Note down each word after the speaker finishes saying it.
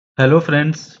Hello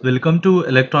friends, welcome to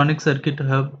Electronic Circuit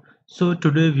Hub. So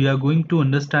today we are going to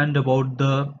understand about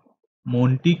the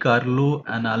Monte Carlo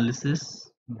analysis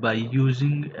by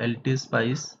using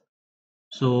LTSpice.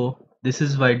 So this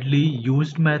is widely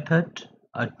used method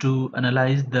to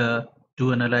analyze the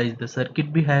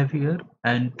circuit behavior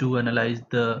and to analyze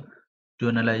the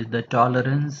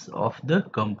tolerance of the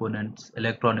components,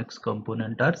 electronics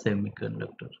component or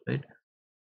semiconductor, right?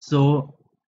 So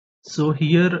so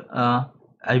here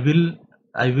I will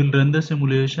I will run the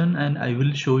simulation and I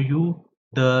will show you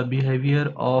the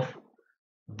behavior of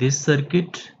this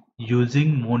circuit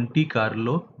using Monte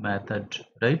Carlo method,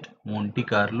 right? Monte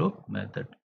Carlo method.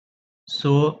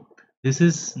 So this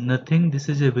is nothing. This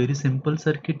is a very simple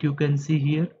circuit you can see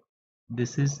here.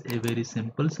 This is a very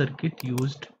simple circuit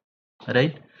used,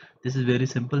 right? This is very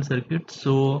simple circuit.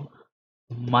 So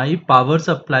my power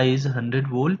supply is 100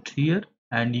 volt here,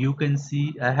 and you can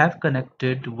see I have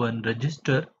connected one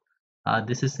resistor.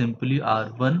 This is simply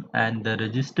R1 and the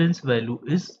resistance value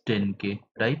is 10k,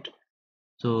 right?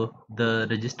 So the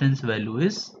resistance value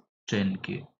is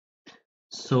 10k.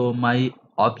 So my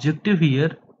objective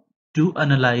here to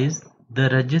analyze the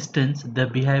resistance, the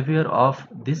behavior of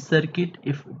this circuit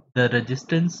if the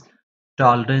resistance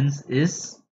tolerance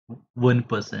is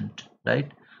 1%, right?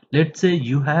 Let's say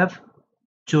you have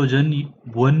chosen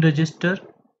one resistor,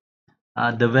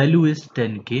 the value is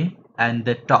 10k and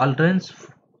the tolerance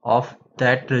of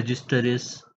that resistor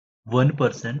is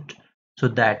 1%. So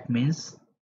that means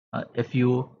if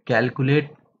you calculate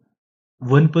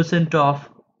 1% of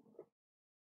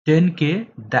 10k,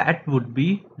 that would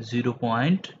be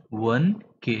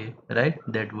 0.1k, right?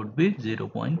 That would be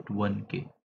 0.1k.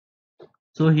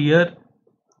 So here,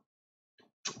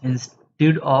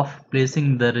 instead of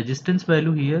placing the resistance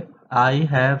value here, I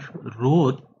have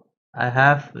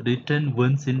written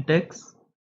one syntax,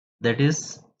 that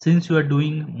is, since you are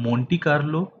doing Monte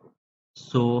Carlo,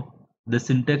 so the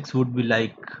syntax would be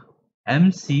like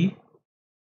MC,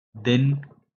 then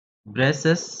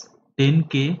braces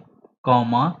 10k,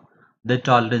 comma, the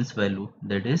tolerance value,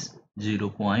 that is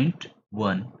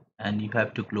 0.1, and you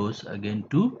have to close again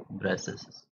two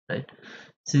braces, right?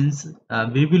 Since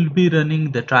we will be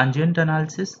running the transient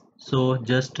analysis, so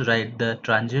just write the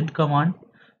transient command.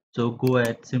 So go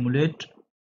at simulate,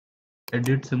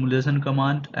 edit simulation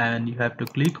command, and you have to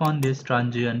click on this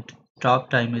transient. Stop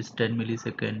time is 10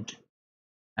 millisecond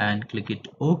and click it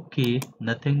OK,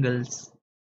 nothing else.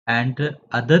 And the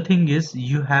other thing is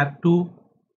you have to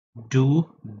do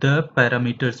the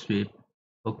parameter sweep.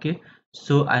 Okay,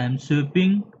 so I am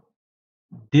sweeping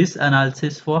this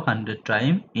analysis for 100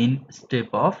 time in step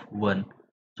of 1.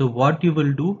 So what you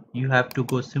will do, you have to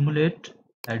go simulate,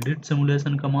 edit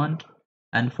simulation command,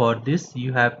 and for this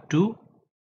you have to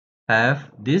have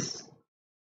this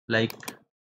like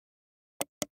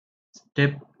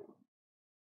step.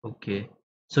 Okay,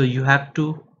 so you have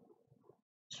to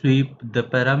sweep the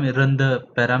parameter, run the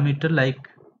parameter like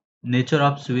nature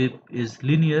of sweep is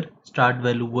linear, start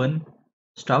value 1,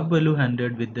 stop value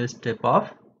 100 with the step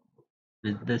of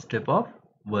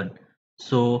 1.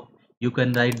 So you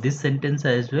can write this sentence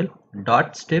as well,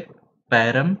 dot step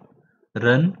param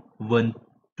run 1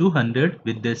 to 100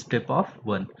 with the step of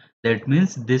 1. That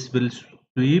means this sweep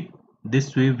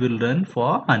will run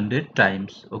for 100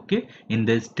 times. Okay, in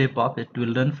the step of it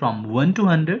will run from 1 to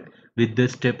 100 with the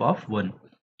step of 1.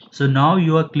 So now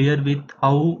you are clear with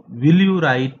how will you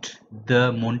write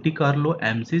the Monte Carlo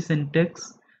MC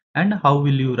syntax and how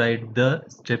will you write the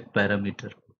step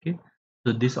parameter. Okay,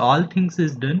 so this all things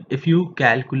is done. If you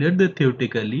calculate the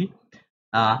theoretically,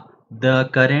 the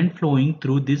current flowing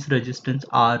through this resistance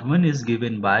R1 is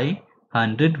given by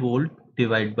 100 volt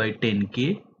divided by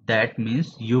 10k. That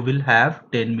means you will have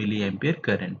 10 milliampere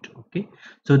current. Okay,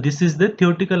 so this is the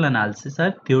theoretical analysis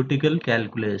or theoretical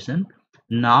calculation.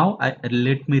 Now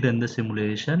let me run the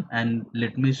simulation and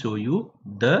let me show you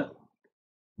the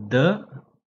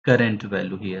current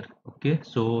value here. Okay,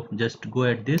 so just go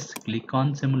at this, click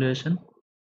on simulation,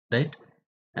 right,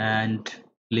 and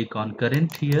click on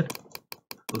current here.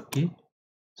 Okay,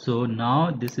 so now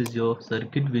this is your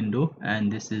circuit window and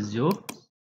this is your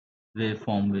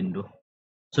waveform window.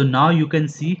 So now you can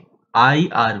see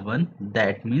IR1,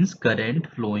 that means current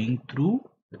flowing through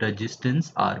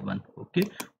resistance R1. Okay,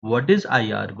 what is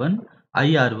IR1?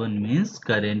 IR1 means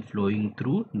current flowing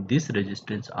through this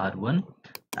resistance R1,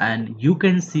 and you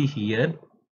can see here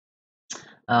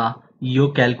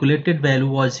your calculated value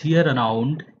was here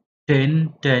around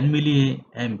 10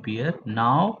 milliampere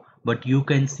now, but you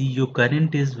can see your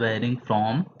current is varying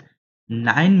from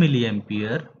 9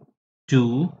 milliampere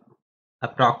to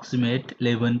approximate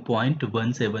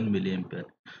 11.17 milliampere.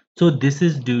 So this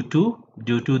is due to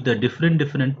due to the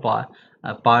different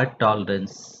part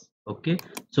tolerance. Okay,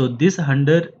 so this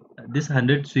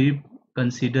 100 sweep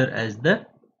consider as the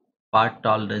part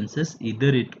tolerances. Either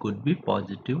it could be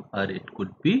positive or it could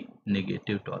be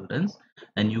negative tolerance.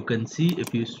 And you can see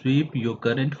if you sweep your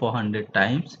current 400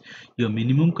 times, your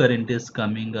minimum current is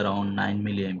coming around 9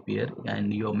 milliampere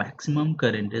and your maximum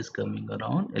current is coming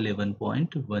around 11.13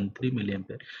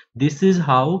 milliampere. This is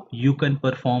how you can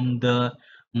perform the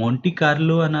Monte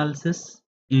Carlo analysis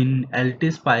in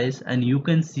LTSpice, and you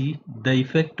can see the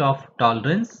effect of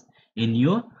tolerance in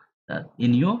your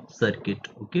circuit.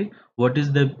 Okay, what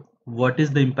is the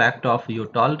impact of your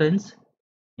tolerance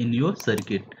in your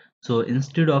circuit? So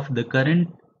instead of the current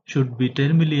should be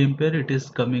 10 milliampere, it is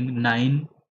coming 9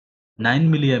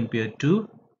 milliampere to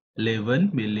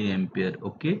 11 milliampere.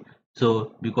 Okay,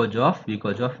 so because of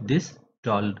this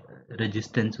tol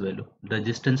resistance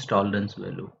tolerance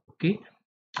value. Okay,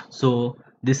 so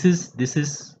this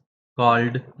is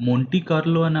called Monte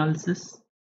Carlo analysis.